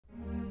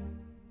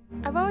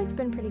I've always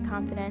been pretty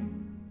confident.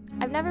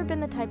 I've never been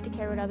the type to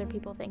care what other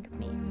people think of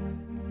me.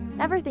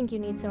 Never think you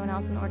need someone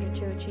else in order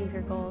to achieve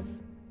your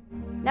goals.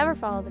 Never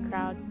follow the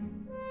crowd.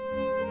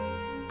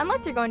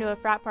 Unless you're going to a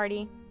frat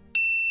party.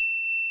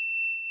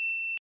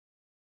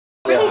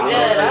 Pretty good.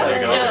 I've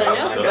been chilling.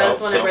 It was the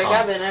best winter break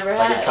I've ever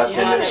had. Like it cuts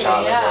into the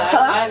shot.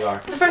 Yeah.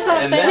 The first time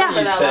I stayed then for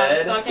you that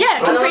said, long. Yeah,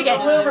 come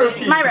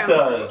pregame. My room.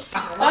 pizzas.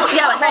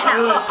 Yeah, like right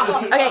now.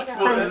 Okay.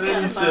 And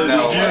then you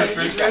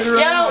said,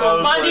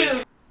 Yo, mind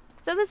you.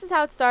 So this is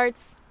how it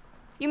starts.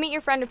 You meet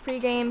your friend to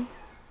pregame,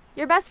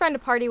 your best friend to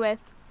party with,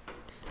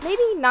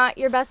 maybe not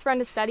your best friend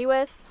to study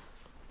with.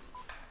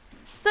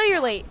 So you're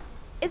late.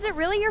 Is it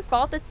really your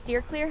fault that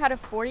Steer Clear had a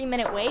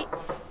 40-minute wait?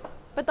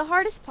 But the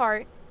hardest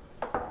part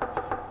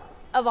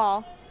of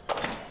all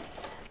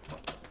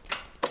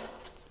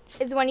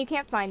is when you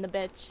can't find the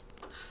bitch.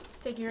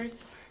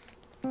 Figures.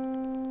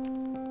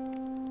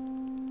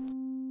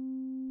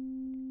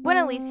 When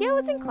Alicia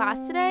was in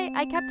class today,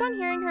 I kept on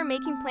hearing her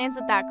making plans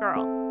with that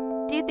girl.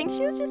 Do you think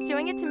she was just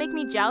doing it to make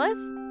me jealous?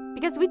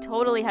 Because we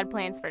totally had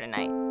plans for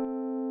tonight.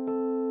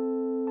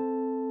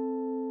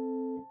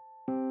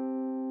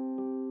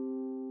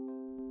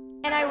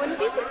 And I wouldn't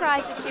be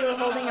surprised if she were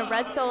holding a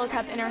red Solo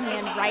cup in her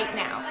hand right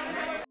now.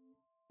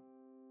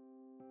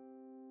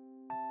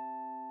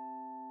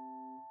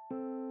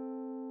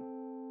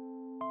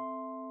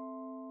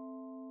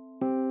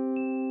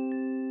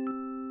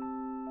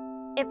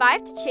 If I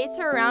have to chase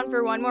her around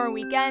for one more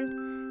weekend,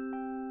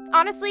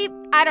 honestly,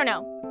 I don't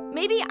know.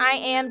 Maybe I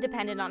am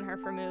dependent on her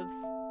for moves.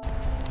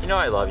 You know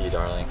I love you,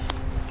 darling.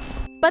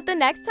 But the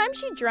next time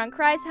she drunk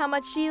cries how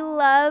much she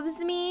loves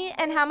me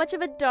and how much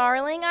of a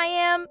darling I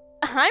am,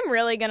 I'm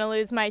really gonna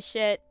lose my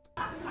shit.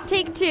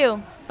 Take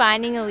 2,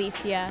 finding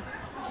Alicia.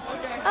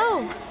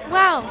 Oh,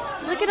 wow,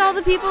 look at all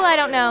the people I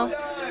don't know.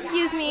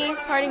 Excuse me,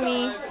 pardon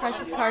me,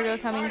 precious cargo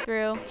coming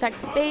through. Check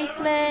the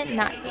basement,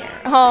 not here.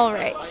 All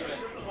right,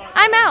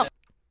 I'm out.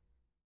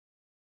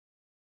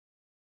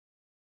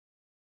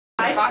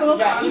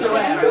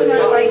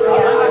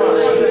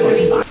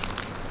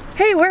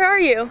 Hey, where are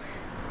you?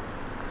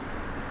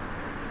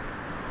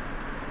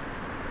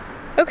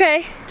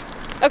 Okay,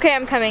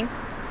 I'm coming.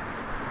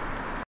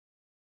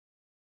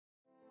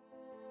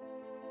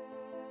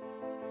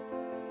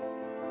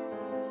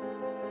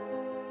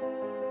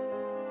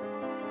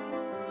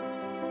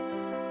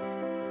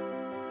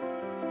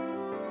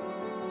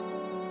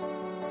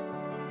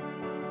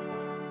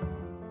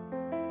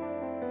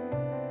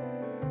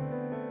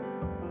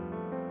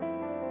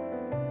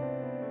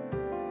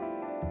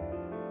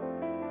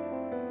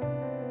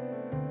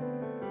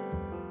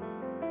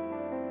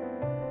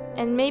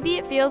 And maybe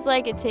it feels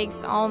like it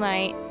takes all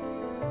night.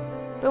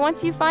 But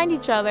once you find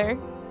each other,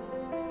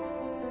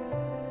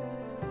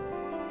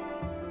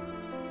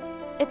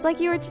 it's like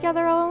you were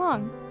together all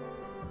along.